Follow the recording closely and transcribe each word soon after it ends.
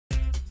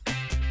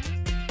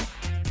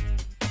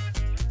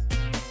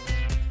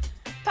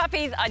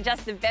Puppies are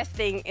just the best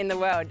thing in the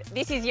world.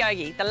 This is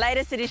Yogi, the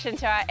latest addition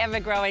to our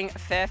ever-growing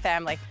fur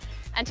family.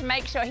 And to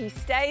make sure he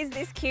stays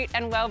this cute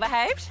and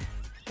well-behaved,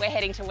 we're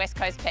heading to West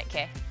Coast Pet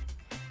Care.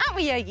 Aren't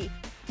we, Yogi?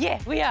 Yeah,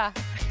 we are.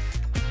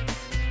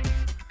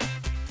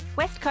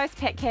 West Coast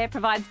Pet Care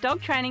provides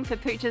dog training for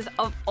poochers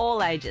of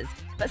all ages.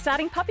 But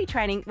starting puppy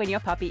training when your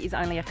puppy is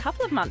only a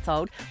couple of months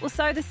old will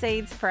sow the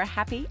seeds for a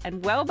happy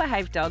and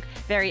well-behaved dog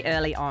very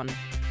early on.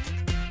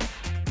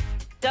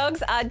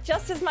 Dogs are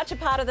just as much a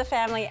part of the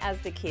family as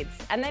the kids,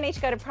 and they need to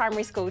go to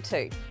primary school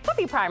too.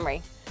 Puppy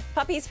primary.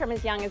 Puppies from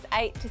as young as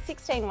 8 to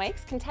 16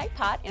 weeks can take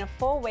part in a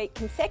 4-week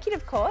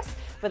consecutive course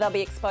where they'll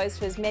be exposed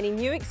to as many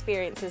new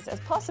experiences as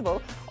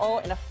possible, all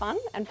in a fun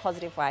and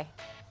positive way.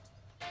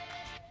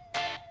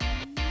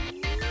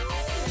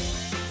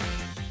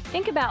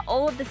 Think about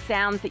all of the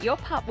sounds that your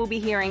pup will be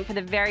hearing for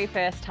the very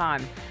first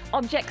time.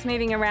 Objects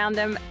moving around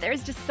them, there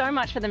is just so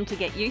much for them to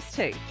get used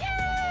to.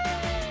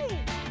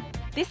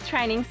 This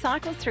training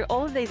cycles through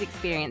all of these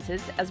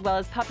experiences, as well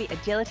as puppy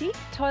agility,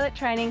 toilet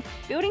training,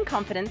 building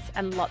confidence,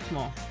 and lots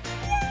more.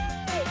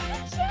 Yay!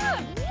 Good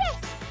job!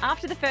 Yes!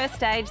 After the first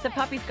stage, the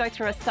puppies go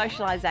through a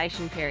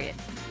socialisation period.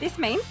 This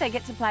means they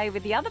get to play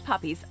with the other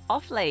puppies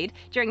off-lead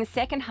during the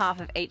second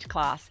half of each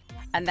class,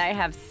 and they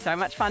have so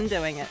much fun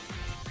doing it.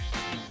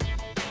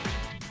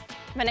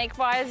 Monique,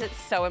 why is it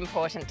so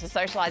important to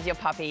socialise your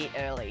puppy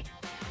early?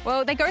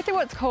 Well, they go through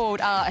what's called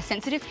a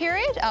sensitive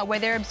period, where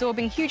they're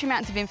absorbing huge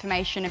amounts of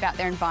information about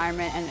their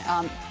environment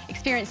and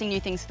experiencing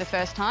new things for the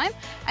first time,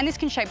 and this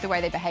can shape the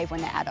way they behave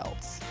when they're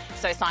adults.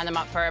 So sign them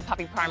up for a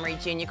puppy primary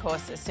junior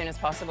course as soon as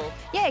possible.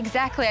 Yeah,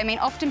 exactly. I mean,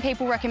 often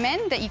people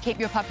recommend that you keep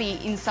your puppy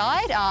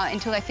inside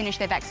until they finish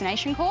their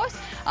vaccination course,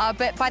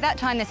 but by that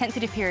time their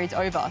sensitive period's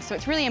over, so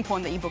it's really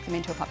important that you book them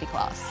into a puppy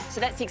class.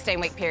 So that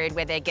 16-week period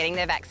where they're getting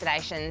their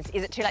vaccinations,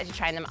 is it too late to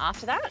train them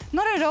after that?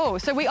 Not at all.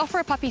 So we offer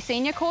a puppy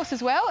senior course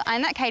as well,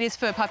 and that caters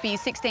for puppies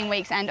 16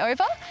 weeks and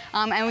over,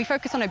 and we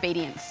focus on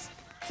obedience.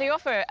 So you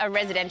offer a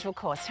residential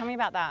course. Tell me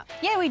about that.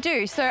 Yeah, we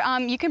do. So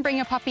you can bring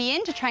your puppy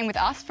in to train with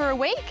us for a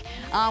week.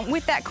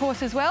 With that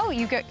course as well,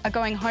 you get a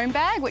going home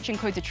bag, which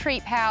includes a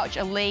treat pouch,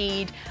 a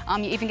lead.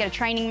 You even get a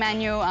training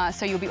manual,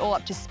 so you'll be all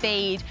up to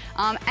speed.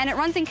 And it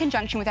runs in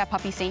conjunction with our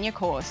puppy senior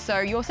course.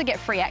 So you also get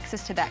free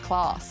access to that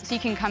class. So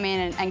you can come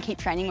in and keep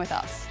training with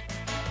us.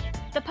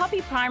 The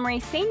Puppy Primary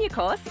Senior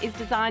course is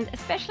designed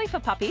especially for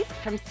puppies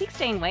from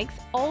 16 weeks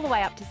all the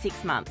way up to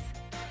 6 months.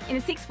 In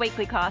the 6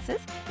 weekly classes,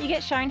 you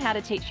get shown how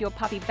to teach your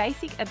puppy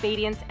basic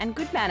obedience and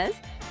good manners,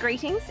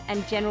 greetings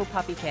and general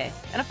puppy care.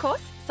 And of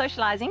course,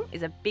 socialising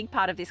is a big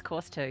part of this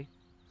course too.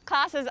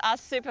 Classes are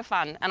super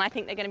fun and I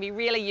think they're going to be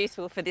really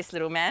useful for this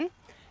little man.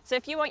 So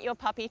if you want your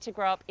puppy to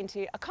grow up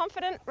into a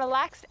confident,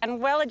 relaxed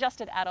and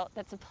well-adjusted adult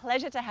that's a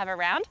pleasure to have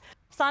around,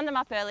 sign them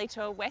up early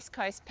to a West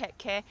Coast Pet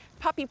Care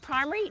Puppy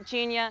Primary,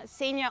 Junior,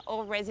 Senior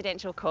or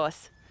Residential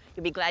course.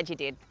 You'll be glad you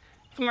did.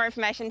 For more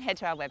information, head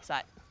to our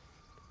website.